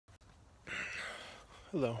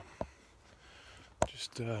Hello. I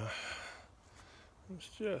was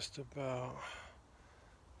just about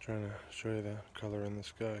trying to show you the color in the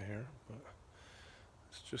sky here, but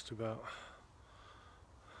it's just about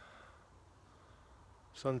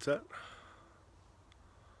sunset.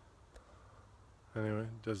 Anyway,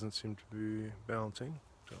 it doesn't seem to be balancing,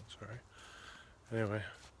 so sorry. Anyway,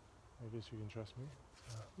 I guess you can trust me.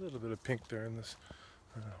 A little bit of pink there in this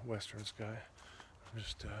western sky. I'm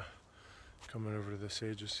just coming over to the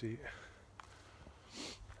sage's seat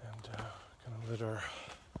and gonna lit our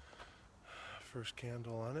first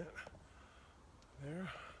candle on it there,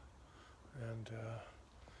 and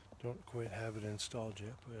don't quite have it installed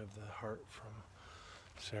yet. We have the heart from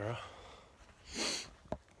Sarah,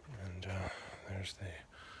 and there's the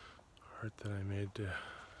heart that I made to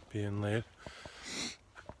be inlaid,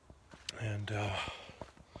 and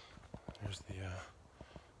there's the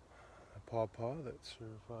pawpaw that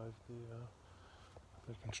survived the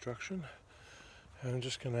construction. And I'm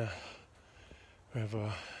just gonna have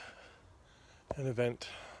an event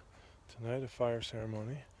tonight, a fire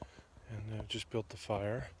ceremony, and I've just built the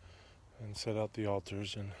fire and set out the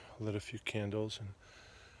altars and lit a few candles, and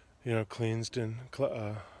cleaned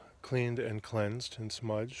and cleansed and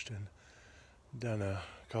smudged, and done a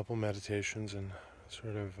couple meditations and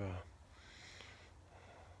sort of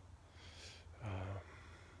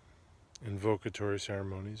invocatory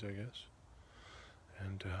ceremonies, I guess.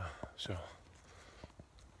 And so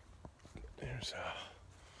there's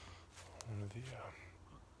one of the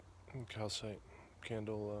calcite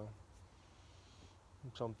candle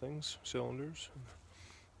cylinders.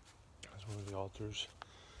 There's one of the altars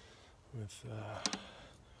with the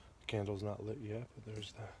candle's not lit yet, but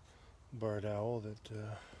there's the barred owl that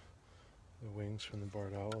the wings from the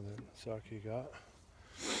barred owl that Saki got,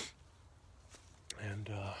 and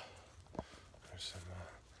there's some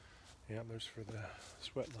antlers for the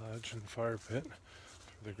sweat lodge and fire pit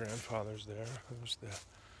for the grandfathers there. There's the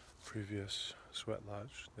previous sweat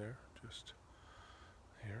lodge there, just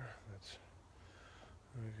here.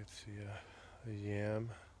 We could see a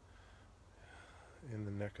yam in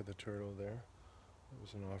the neck of the turtle there. It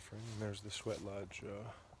was an offering. And there's the sweat lodge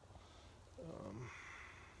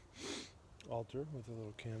altar with a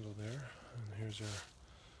little candle there. And here's our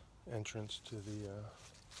entrance to the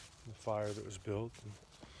fire that was built. And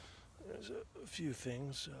there's a few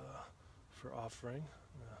things for offering.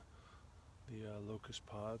 The locust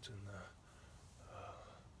pods and the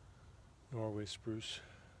Norway spruce.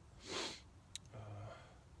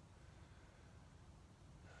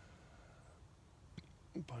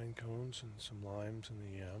 Pine cones and some limes and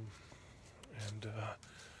the yam. And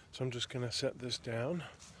so I'm just going to set this down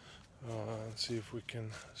and see if we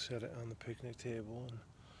can set it on the picnic table. And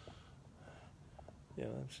yeah,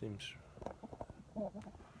 that seems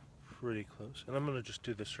pretty close. And I'm going to just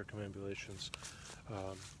do the circumambulations.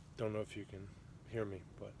 Don't know if you can hear me,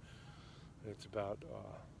 but it's about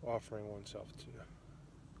offering oneself to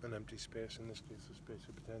an empty space. In this case, a space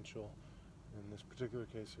of potential. In this particular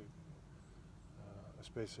case, a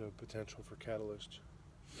space of potential for catalyst,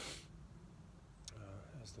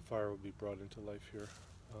 as the fire will be brought into life here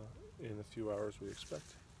in a few hours, we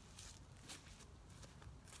expect.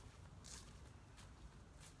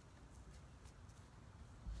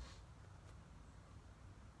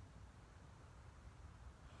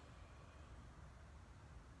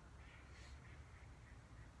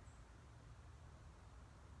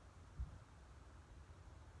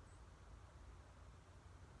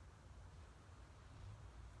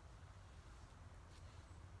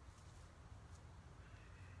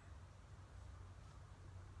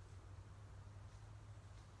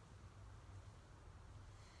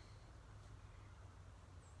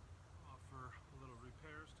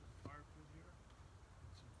 Repairs to the fire pit here,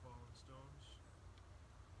 and some fallen stones.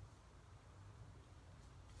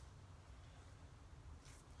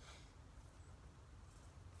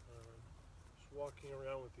 Just walking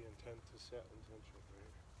around with the intent to set intention,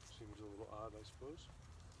 right? Seems a little odd, I suppose.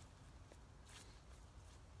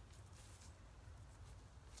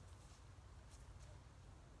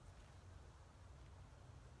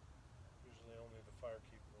 Usually only the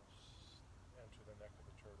firekeep will enter the neck of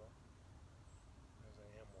the turtle, as I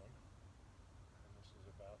am one, and this is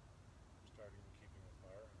about starting and keeping a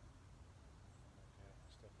fire. Okay,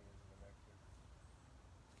 stepping into the neck here.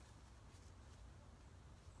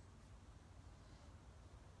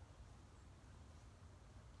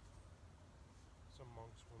 Some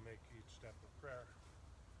monks will make each step a prayer.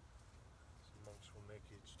 Some monks will make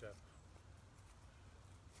each step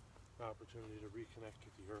an opportunity to reconnect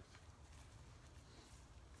with the earth.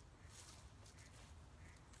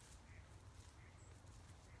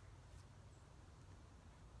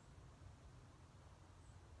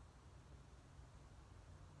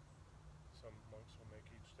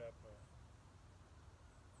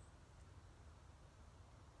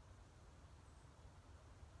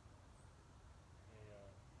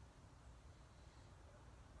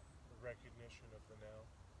 recognition of the now.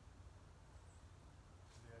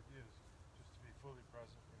 The idea is just to be fully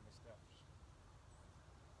present in the steps.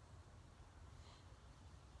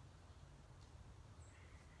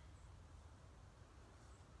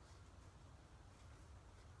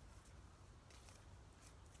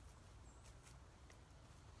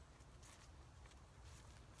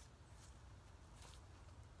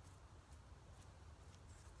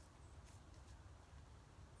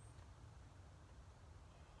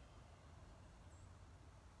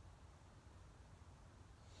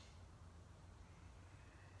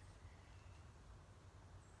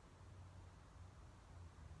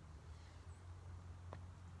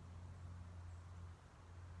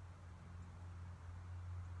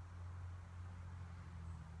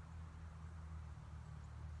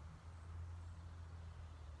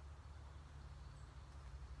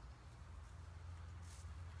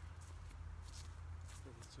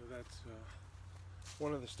 So that's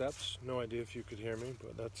one of the steps. No idea if you could hear me,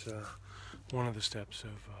 but that's one of the steps of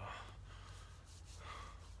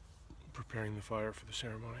preparing the fire for the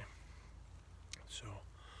ceremony. So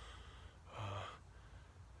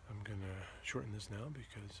I'm going to shorten this now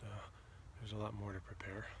because there's a lot more to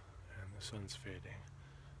prepare and the sun's fading.